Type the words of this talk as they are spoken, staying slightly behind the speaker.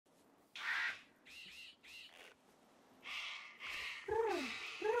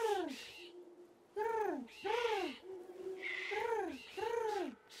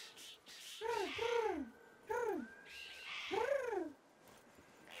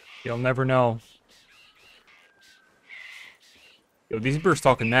You'll never know. Yo, these birds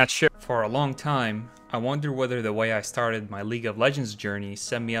talking mad shit. For a long time, I wonder whether the way I started my League of Legends journey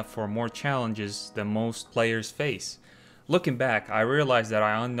set me up for more challenges than most players face. Looking back, I realized that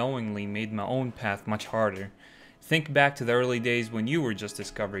I unknowingly made my own path much harder. Think back to the early days when you were just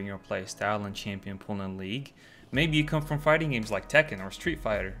discovering your playstyle and champion pool in League. Maybe you come from fighting games like Tekken or Street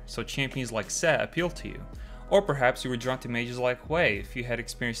Fighter, so champions like Set appeal to you. Or perhaps you were drawn to mages like Wei if you had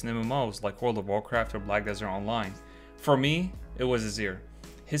experience in MMOs like World of Warcraft or Black Desert Online. For me, it was Azir.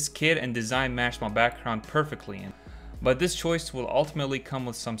 His kit and design matched my background perfectly, but this choice will ultimately come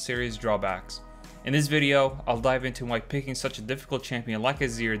with some serious drawbacks. In this video, I'll dive into why picking such a difficult champion like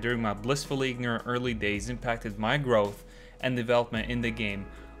Azir during my blissfully ignorant early days impacted my growth and development in the game.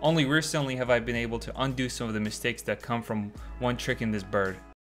 Only recently have I been able to undo some of the mistakes that come from one trick in this bird.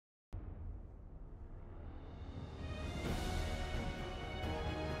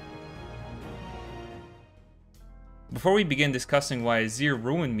 Before we begin discussing why Azir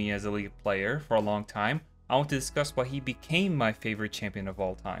ruined me as a League player for a long time, I want to discuss why he became my favorite champion of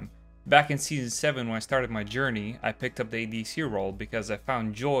all time. Back in Season 7 when I started my journey, I picked up the ADC role because I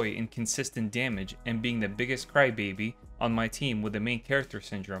found joy in consistent damage and being the biggest crybaby on my team with the main character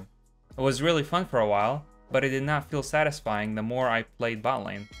syndrome. It was really fun for a while, but it did not feel satisfying the more I played bot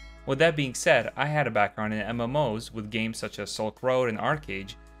lane. With that being said, I had a background in MMOs with games such as Silk Road and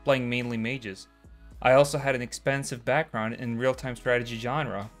Arcade, playing mainly mages. I also had an expansive background in real-time strategy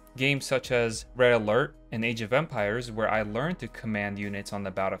genre, games such as Red Alert and Age of Empires where I learned to command units on the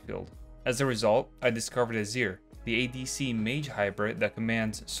battlefield. As a result, I discovered Azir, the ADC mage hybrid that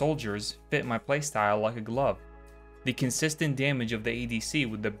commands soldiers fit my playstyle like a glove. The consistent damage of the ADC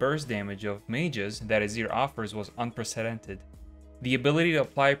with the burst damage of mages that Azir offers was unprecedented. The ability to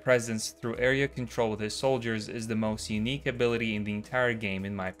apply presence through area control with his soldiers is the most unique ability in the entire game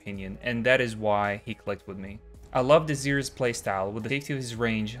in my opinion, and that is why he clicked with me. I loved Azir's playstyle with the safety of his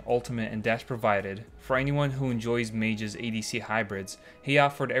range, ultimate, and dash provided. For anyone who enjoys mage's ADC hybrids, he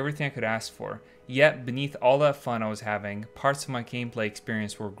offered everything I could ask for. Yet, beneath all that fun I was having, parts of my gameplay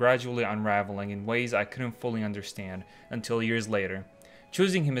experience were gradually unraveling in ways I couldn't fully understand until years later.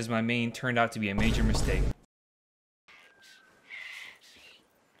 Choosing him as my main turned out to be a major mistake.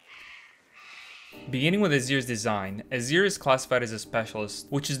 Beginning with Azir's design, Azir is classified as a specialist,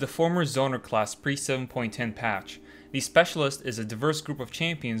 which is the former zoner class pre-7.10 patch. The specialist is a diverse group of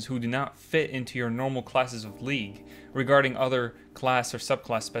champions who do not fit into your normal classes of League. Regarding other class or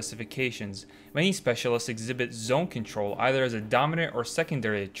subclass specifications, many specialists exhibit zone control either as a dominant or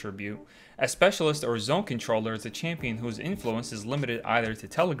secondary attribute. A specialist or zone controller is a champion whose influence is limited either to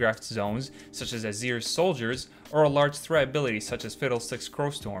telegraphed zones, such as Azir's soldiers, or a large threat ability such as Fiddlestick's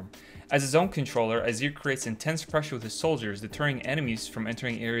Crowstorm. As a zone controller, Azir creates intense pressure with his soldiers, deterring enemies from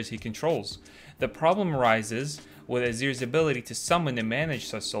entering areas he controls. The problem arises with Azir's ability to summon and manage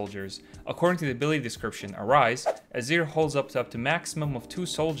such soldiers. According to the ability description, Arise, Azir holds up to maximum of 2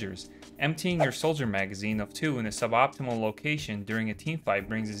 soldiers. Emptying your soldier magazine of 2 in a suboptimal location during a teamfight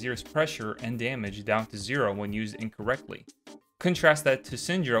brings Azir's pressure and damage down to 0 when used incorrectly. Contrast that to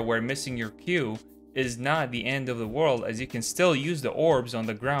Syndra, where missing your Q is not the end of the world, as you can still use the orbs on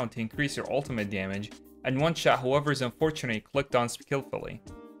the ground to increase your ultimate damage and one-shot whoever is unfortunately clicked on skillfully.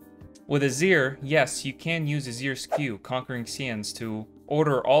 With Azir, yes, you can use Azir's Q, Conquering Sands, to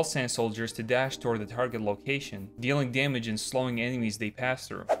order all sand soldiers to dash toward the target location, dealing damage and slowing enemies they pass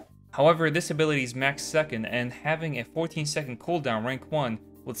through. However, this ability is max second, and having a 14-second cooldown rank 1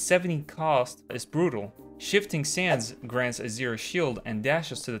 with 70 cost is brutal. Shifting Sands grants Azir a shield and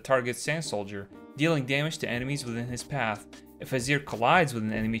dashes to the target sand soldier, dealing damage to enemies within his path. If Azir collides with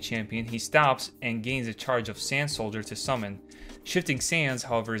an enemy champion, he stops and gains a charge of Sand Soldier to summon. Shifting Sands,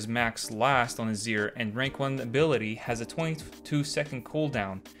 however, is max last on Azir, and rank 1 ability has a 22-second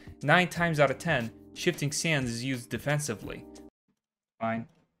cooldown. 9 times out of 10, Shifting Sands is used defensively. Fine.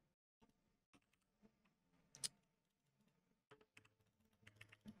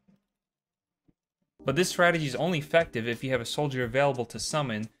 But this strategy is only effective if you have a soldier available to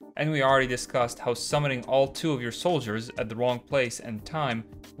summon, and we already discussed how summoning all 2 of your soldiers at the wrong place and time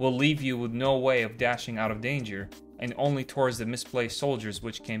will leave you with no way of dashing out of danger, and only towards the misplaced soldiers,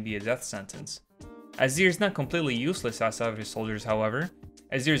 which can be a death sentence. Azir is not completely useless outside of his soldiers, however.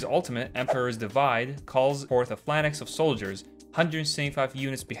 Azir's ultimate, Emperor's Divide, calls forth a phalanx of soldiers, 175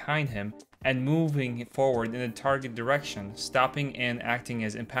 units behind him, and moving forward in the target direction, stopping and acting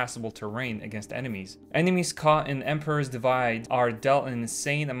as impassable terrain against enemies. Enemies caught in Emperor's Divide are dealt an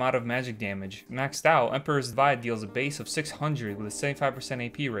insane amount of magic damage. Maxed out, Emperor's Divide deals a base of 600 with a 75%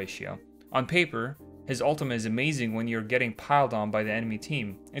 AP ratio. On paper, His ultimate is amazing when you're getting piled on by the enemy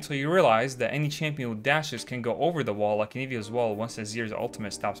team, until you realize that any champion with dashes can go over the wall like Anivio's wall once Azir's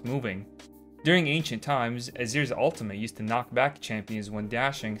ultimate stops moving. During ancient times, Azir's ultimate used to knock back champions when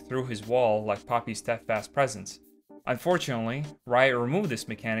dashing through his wall like Poppy's steadfast presence. Unfortunately, Riot removed this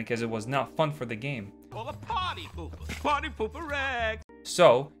mechanic as it was not fun for the game. Well, a party pooper rag.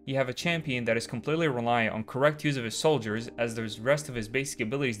 So, you have a champion that is completely reliant on correct use of his soldiers, as the rest of his basic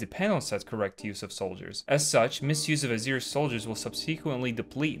abilities depend on such correct use of soldiers. As such, misuse of Azir's soldiers will subsequently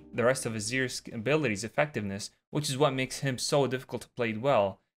deplete the rest of Azir's abilities' effectiveness, which is what makes him so difficult to play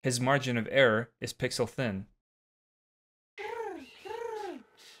well. His margin of error is pixel thin.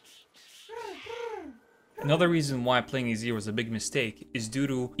 Another reason why playing Azir was a big mistake is due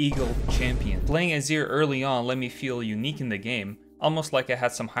to Eagle Champion. Playing Azir early on let me feel unique in the game, almost like I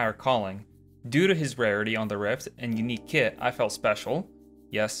had some higher calling. Due to his rarity on the Rift and unique kit, I felt special.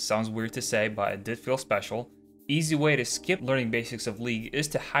 Yes, sounds weird to say, but it did feel special. Easy way to skip learning basics of League is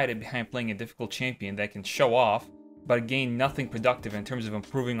to hide it behind playing a difficult champion that can show off, but gain nothing productive in terms of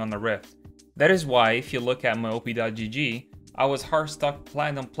improving on the Rift. That is why, if you look at my op.gg, I was hard stuck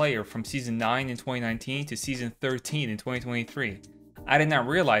Platinum player from Season 9 in 2019 to Season 13 in 2023. I did not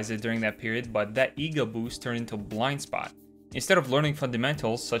realize it during that period, but that ego boost turned into blind spot. Instead of learning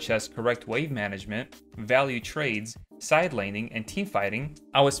fundamentals such as correct wave management, value trades, side laning, and teamfighting,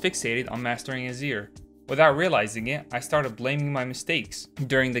 I was fixated on mastering Azir. Without realizing it, I started blaming my mistakes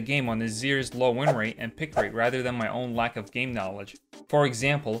during the game on Azir's low win rate and pick rate rather than my own lack of game knowledge. For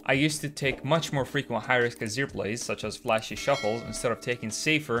example, I used to take much more frequent high-risk Azir plays, such as flashy shuffles, instead of taking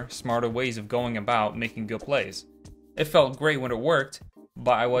safer, smarter ways of going about making good plays. It felt great when it worked,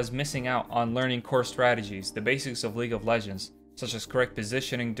 but I was missing out on learning core strategies, the basics of League of Legends, such as correct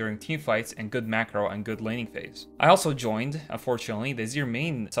positioning during teamfights and good macro and good laning phase. I also joined, unfortunately, the Azir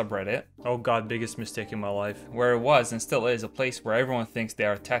main subreddit, oh god, biggest mistake in my life, where it was and still is a place where everyone thinks they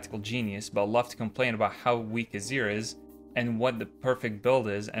are a tactical genius but love to complain about how weak Azir is and what the perfect build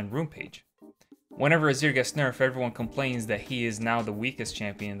is and room page. Whenever Azir gets nerfed, everyone complains that he is now the weakest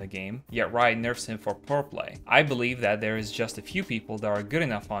champion in the game, yet Riot nerfs him for poor play. I believe that there is just a few people that are good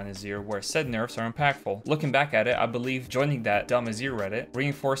enough on Azir where said nerfs are impactful. Looking back at it, I believe joining that dumb Azir Reddit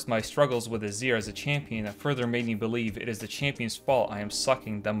reinforced my struggles with Azir as a champion and further made me believe it is the champion's fault I am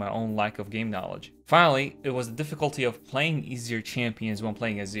sucking than my own lack of game knowledge. Finally, it was the difficulty of playing easier champions when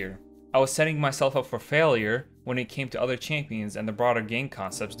playing Azir. I was setting myself up for failure when it came to other champions and the broader game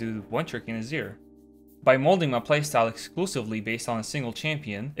concepts due to one-tricking Azir. By molding my playstyle exclusively based on a single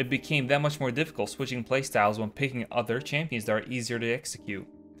champion, it became that much more difficult switching playstyles when picking other champions that are easier to execute.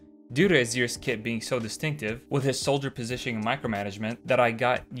 Due to Azir's kit being so distinctive, with his soldier positioning and micromanagement, that I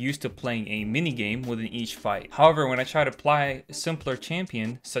got used to playing a minigame within each fight. However, when I try to apply a simpler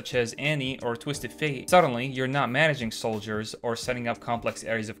champion, such as Annie or Twisted Fate, suddenly you're not managing soldiers or setting up complex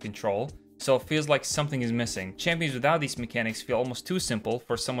areas of control, so it feels like something is missing. Champions without these mechanics feel almost too simple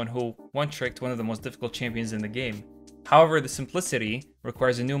for someone who one-tricked one of the most difficult champions in the game. However, the simplicity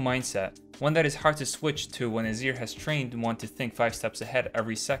requires a new mindset, one that is hard to switch to when Azir has trained one to think 5 steps ahead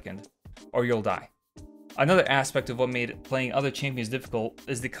every second, or you'll die. Another aspect of what made playing other champions difficult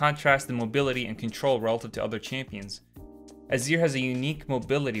is the contrast in mobility and control relative to other champions. Azir has a unique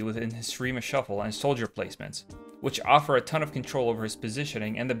mobility within his Shurima Shuffle and soldier placements, which offer a ton of control over his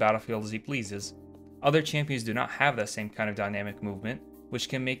positioning and the battlefield as he pleases. Other champions do not have that same kind of dynamic movement, which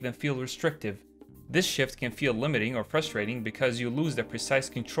can make them feel restrictive. This shift can feel limiting or frustrating because you lose the precise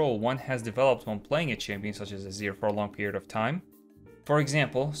control one has developed when playing a champion such as Azir for a long period of time. For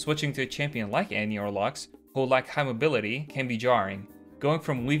example, switching to a champion like Annie or Lux, who lack high mobility, can be jarring, going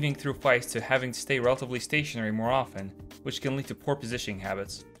from weaving through fights to having to stay relatively stationary more often, which can lead to poor positioning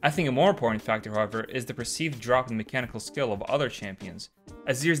habits. I think a more important factor, however, is the perceived drop in mechanical skill of other champions.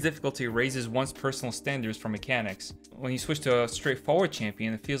 Azir's difficulty raises one's personal standards for mechanics. When you switch to a straightforward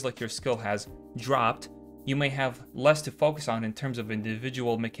champion, it feels like your skill has dropped. You may have less to focus on in terms of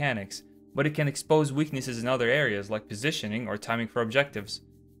individual mechanics, but it can expose weaknesses in other areas like positioning or timing for objectives.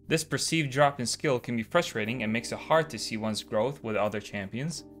 This perceived drop in skill can be frustrating and makes it hard to see one's growth with other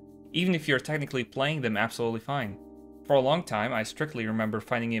champions, even if you're technically playing them absolutely fine. For a long time, I strictly remember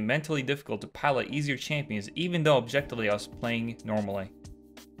finding it mentally difficult to pilot easier champions even though objectively I was playing normally.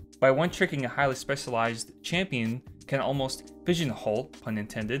 By one-tricking a highly specialized champion can almost pigeonhole, pun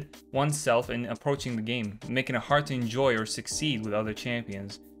intended, oneself in approaching the game, making it hard to enjoy or succeed with other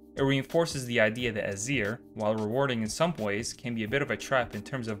champions. It reinforces the idea that Azir, while rewarding in some ways, can be a bit of a trap in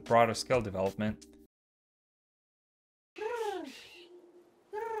terms of broader skill development.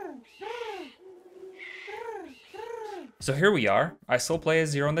 So here we are. I still play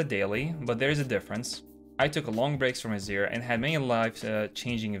Azir on the daily, but there's a difference. I took long breaks from Azir and had many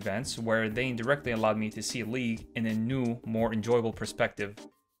life-changing events where they indirectly allowed me to see League in a new, more enjoyable perspective.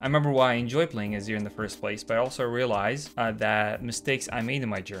 I remember why I enjoy playing Azir in the first place, but I also realized that mistakes I made in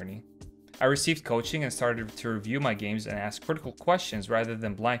my journey. I received coaching and started to review my games and ask critical questions rather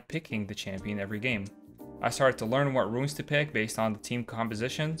than blind picking the champion every game. I started to learn what runes to pick based on the team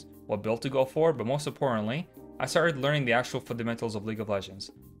compositions, what build to go for, but most importantly, I started learning the actual fundamentals of League of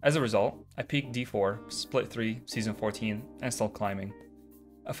Legends. As a result, I peaked D4, split 3, season 14, and still climbing.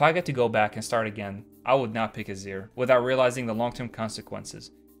 If I get to go back and start again, I would not pick Azir without realizing the long-term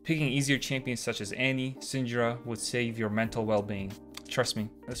consequences. Picking easier champions such as Annie, Syndra would save your mental well-being. Trust me,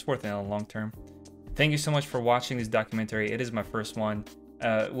 it's worth it in the long term. Thank you so much for watching this documentary. It is my first one.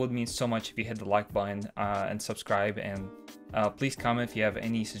 It would mean so much if you hit the like button and subscribe, and please comment if you have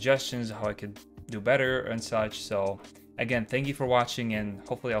any suggestions how I could do better and such. So again, thank you for watching, and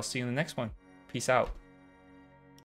hopefully I'll see you in the next one. Peace out.